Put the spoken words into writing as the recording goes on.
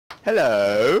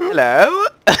Hello. Hello.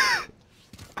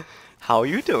 How are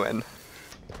you doing?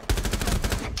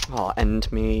 Oh,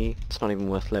 end me. It's not even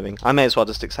worth living. I may as well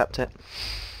just accept it.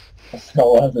 It's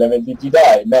not worth living. Did you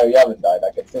die? No, you haven't died.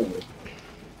 I can see you.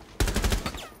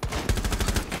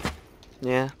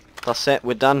 Yeah, that's it.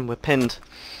 We're done. We're pinned.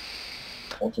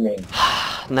 What do you mean?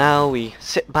 Now we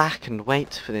sit back and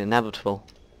wait for the inevitable.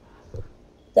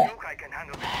 Death.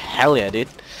 Hell yeah, dude.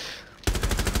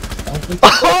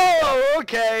 Oh,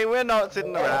 okay, we're not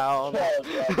sitting around. Oh,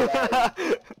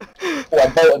 I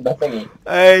bolted the thingy.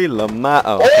 Hey, Lamar.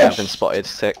 Oh, okay, I've been spotted.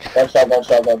 Sick. One shot, one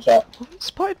shot, one shot.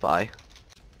 Spotted by?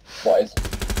 What is?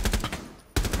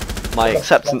 My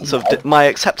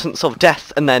acceptance of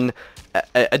death and then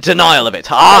a denial of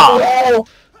it. Ah!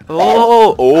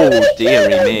 Oh, Oh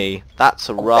dearie me. That's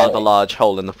a rather large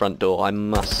hole in the front door, I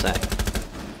must say.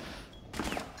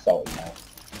 sorry, man.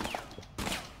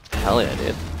 Hell yeah,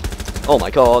 dude. Oh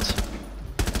my god.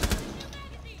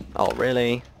 Oh,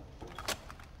 really?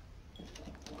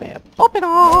 We're popping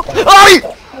off. Oi!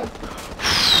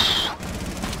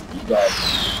 You died.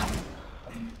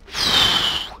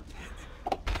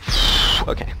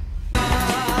 Okay.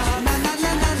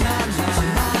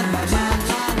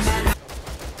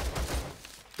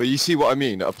 But you see what I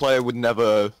mean? A player would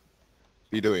never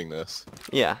be doing this.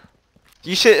 Yeah.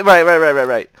 You should.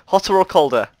 Right. Hotter or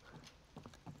colder?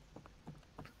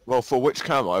 Well, for which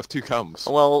cam? I have two cams.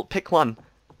 Well, pick one.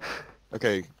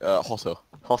 Okay, hotter.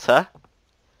 Hotter.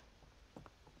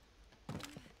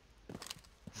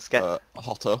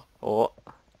 Hotter. Or.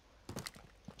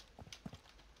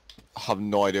 I have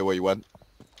no idea where you went.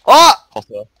 Oh!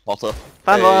 Hotter.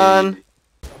 Found one.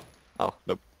 Oh.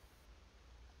 Nope.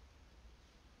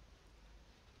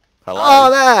 Hello. Oh,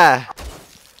 there!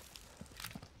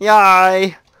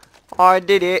 Yay! I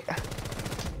did it.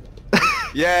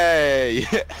 Yay!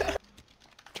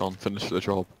 John, finish the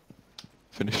job.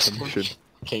 Finish the mission.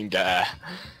 King Dare.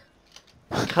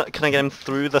 Can I get him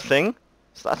through the thing?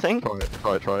 Is that a thing? Try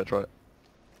it.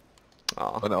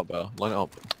 Oh. Line it up there. Line it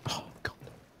up. Oh, God.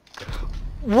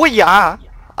 Well, yeah!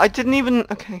 I didn't even...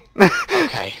 Okay.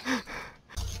 Okay.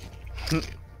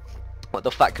 What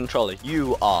the fat controller?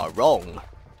 You are wrong.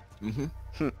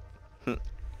 Mm-hmm.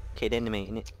 Kidding me,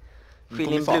 innit? You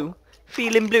Feeling call me blue.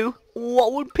 Feeling blue.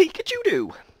 What would Pikachu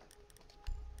do?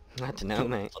 I don't know,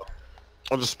 mate.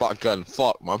 I'll just spat a gun.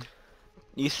 Fuck, man.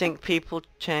 You think people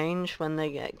change when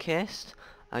they get kissed?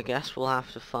 I guess we'll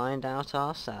have to find out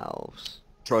ourselves.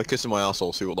 Try kissing my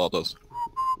asshole, see what that does.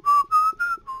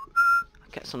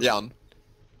 Get some... Jan,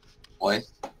 Ouais.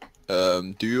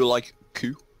 do you like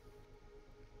cul?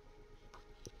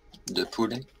 De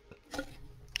poulet.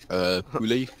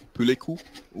 Poulet cul?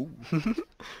 Ooh.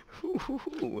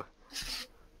 Ooh.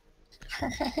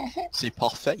 C'est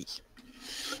parfait.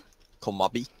 Comme ma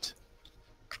bite.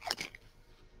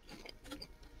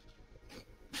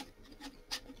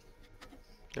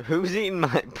 Who's eating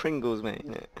my Pringles, mate?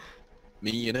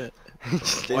 Me, innit?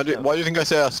 Just Why do you think I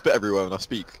say I spit everywhere when I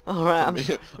speak? Alright, I'm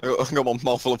I got my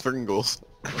mouth full of Pringles.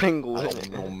 Pringles,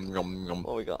 innit? Yum, yum, yum.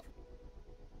 What we got?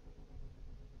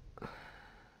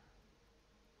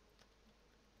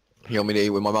 You want me to eat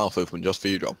with my mouth open just for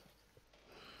you, John?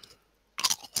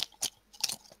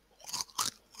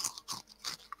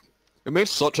 It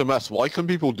makes such a mess. Why can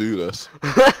people do this?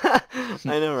 I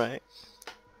know, right?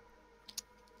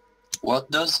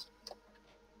 What does?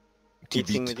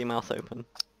 Eating with your mouth open.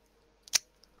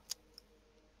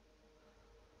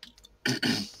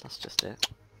 That's just it.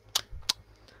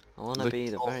 I wanna be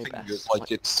the very best.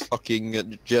 Like it's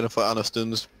fucking Jennifer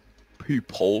Aniston's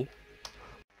poop hole.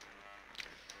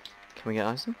 Can we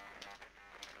get Ison?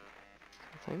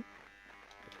 I think.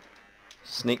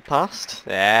 Sneak past?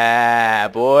 Yeah,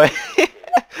 boy.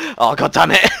 Oh, god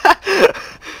damn it.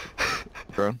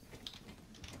 Drone.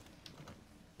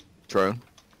 Drone.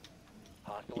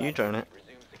 You drone it.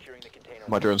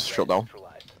 My drone's shut down.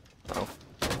 Oh.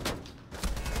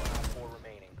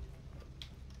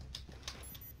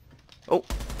 Oh.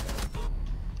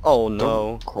 Oh no.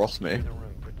 Don't cross me.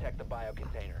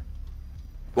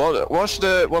 Well, watch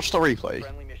the replay.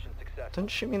 Don't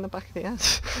shoot me in the back of the head.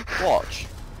 Watch.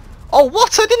 Oh,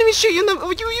 what? I didn't even shoot you in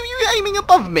the... You aiming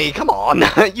above me? Come on.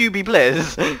 UB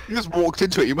Blizz. You just walked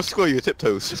into it. You must score your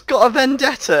tiptoes. Just got a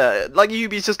vendetta. Like,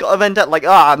 UB's just got a vendetta. Like,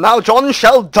 ah, now John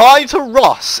shall die to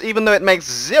Ross. Even though it makes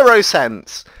 0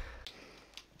 sense.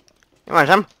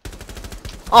 Imagine.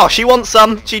 Oh, she wants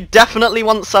some. She definitely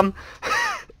wants some.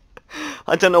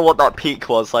 I don't know what that peak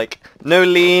was. Like, no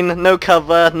lean, no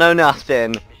cover, no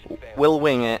nothing. We'll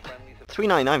wing it.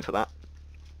 $3.99 for that.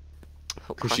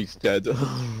 Oh, Because she's dead.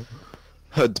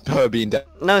 her being dead.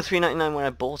 No, $3.99 when I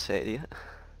bought it, idiot.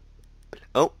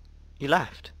 Oh, You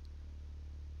left.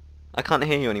 I can't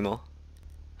hear you anymore.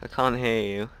 I can't hear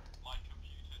you. My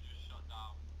computer just shut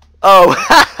down.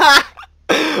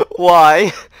 Oh!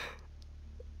 Why?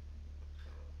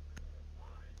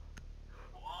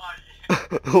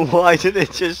 Why? Why did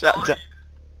it just shut down?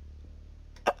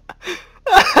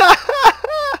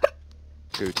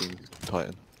 Go Team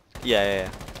Titan. Yeah,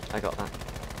 I got that.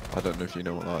 I don't know if you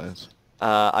know what that is.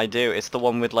 I do. It's the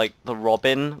one with like the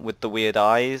Robin with the weird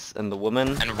eyes and the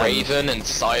woman. And Raven and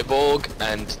Cyborg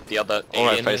and the other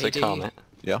Alright, alien Fraser, lady. calm it.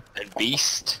 Yeah. And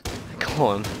Beast. Go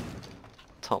on.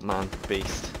 Top man,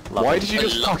 beast. Love Why it. did you I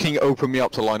just love- fucking open me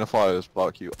up to line of fire,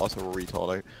 Spark, you utter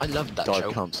retard? I loved I that died show.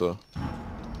 of cancer.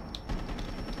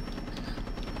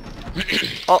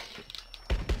 Oh.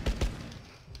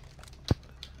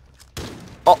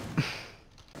 Oh.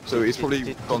 So he's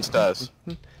probably gone stairs.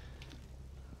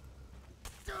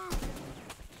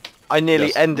 I nearly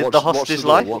Yes, ended watch- the watch hostage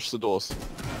door, life. Watch the doors.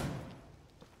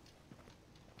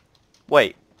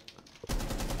 Wait.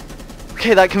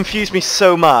 Okay, that confused me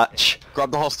so much.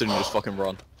 Grab the hostage and just fucking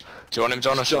run. Do you want him,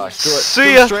 John, or should I?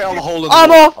 See ya. Straight out the hole in the I'm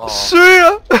wall. off. See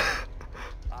ya.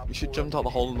 You should jump out the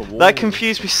hole in the wall. That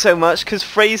confused me so much because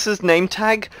Fraser's name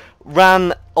tag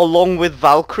ran along with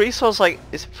Valkyrie, so I was like,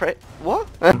 is it what?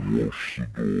 No,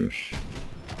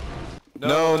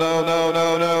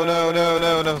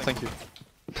 no, thank you.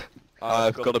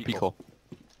 I've got a peacock.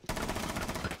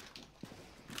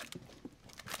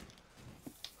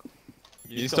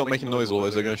 You stop making noise,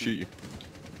 otherwise they're gonna shoot you.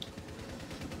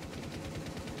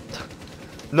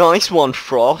 Nice one,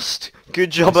 Frost.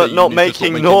 Good job So at you not need to stop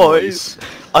making making noise.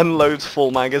 Unloads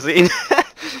full magazine.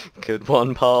 Good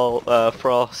one, pal.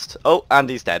 Frost. Oh, and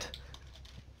he's dead.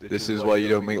 This is why you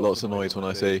don't make lots of noise when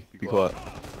I say be quiet.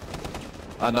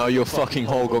 And now your fucking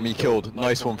hole got me killed.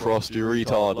 Nice one, Frost, you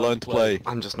retard. Learn to play.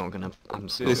 I'm just not gonna. I'm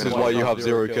just This not is gonna, why you have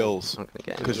 0 kills. not gonna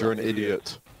get Because you're an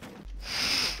idiot.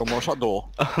 Come on, shut the door.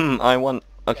 I want.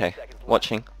 Okay,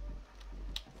 watching.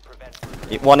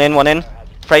 One in.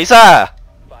 Fraser!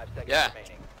 Yeah.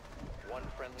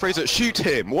 Fraser, shoot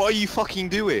him! What are you fucking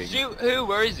doing? Shoot who?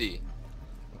 Where is he?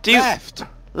 Do you Left!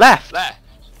 left? Left.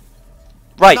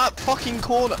 Right. That fucking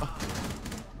corner!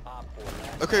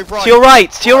 Okay, right. To your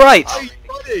right. To your right. Why are you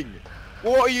running?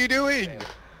 What are you doing?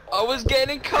 I was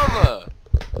getting in cover.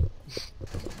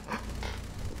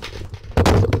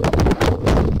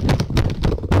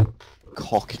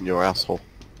 Cock in your asshole.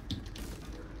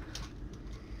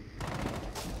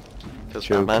 Feels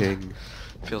bad, man. Joking.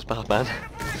 Feels bad, man.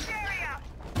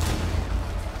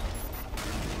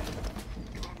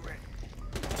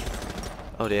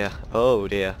 Oh dear. Oh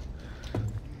dear.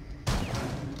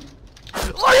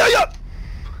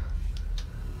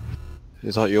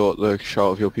 Is that the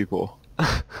shout of your people?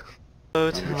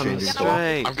 Oh, changing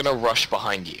straight. I'm gonna rush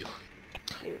behind you.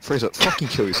 Fraser, fucking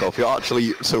kill yourself. You're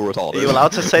actually so retarded. Are you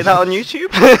allowed to say that on YouTube?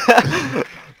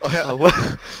 Oh, yeah.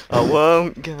 I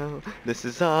won't go. This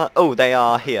is our. Oh, they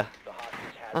are here.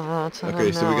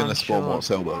 Okay, so we're gonna spawn what,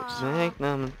 sailboats?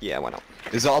 Yeah, why not?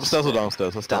 Is that upstairs or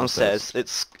downstairs? That's Downstairs.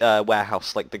 It's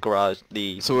warehouse, like the garage.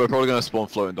 So we're probably gonna spawn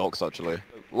floating docks actually.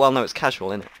 Well, no, it's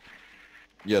casual, isn't it?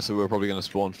 Yeah, so we're probably gonna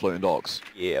spawn floating docks.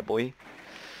 Yeah, boy.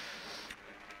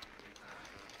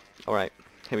 All right,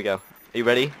 here we go. Are you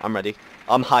ready? I'm ready.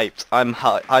 I'm hyped. I'm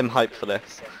hyped for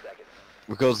this.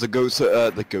 Because the goat supply,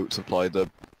 the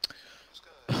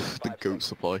goat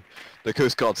supply, the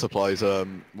Coast Guard supplies were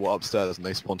upstairs and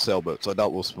they spawn sailboats. I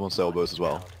doubt we'll spawn sailboats as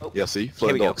well. Yeah, see,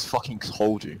 floating we go. docks. Fucking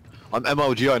told you. I'm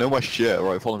MLG. I know my shit.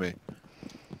 Right, follow me.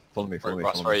 Follow me. Follow me.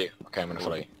 Ross, Follow where are me. you? Okay, I'm gonna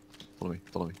follow you. Follow me.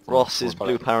 Follow me. Ross is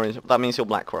blue Power Ranger. That means you're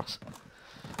Black Ross.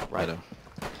 Right. I know.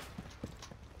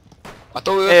 I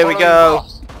thought we were Here we following go.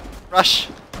 Ross. Rush.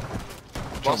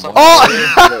 Ross, I'm-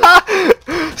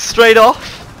 Oh! Straight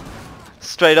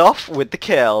off with the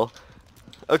kill.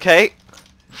 Okay.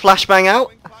 Flashbang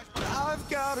out.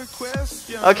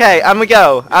 Okay, and we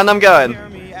go. And I'm going.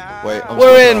 Wait.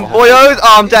 We're in, boyos.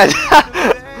 Oh, I'm dead.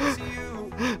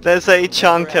 There's a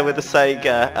chunker with a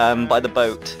Sega by the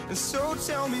boat.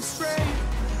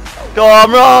 Go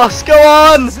on, Ross. Go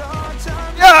on.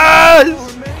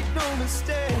 Yes.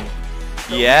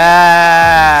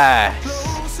 Yes.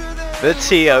 The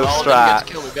T.O. Oh, then we get strat. to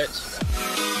kill, we get to-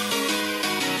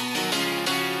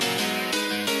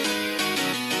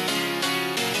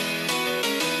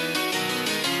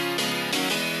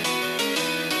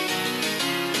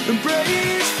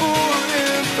 Embrace for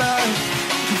impact.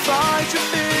 You fight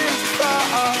your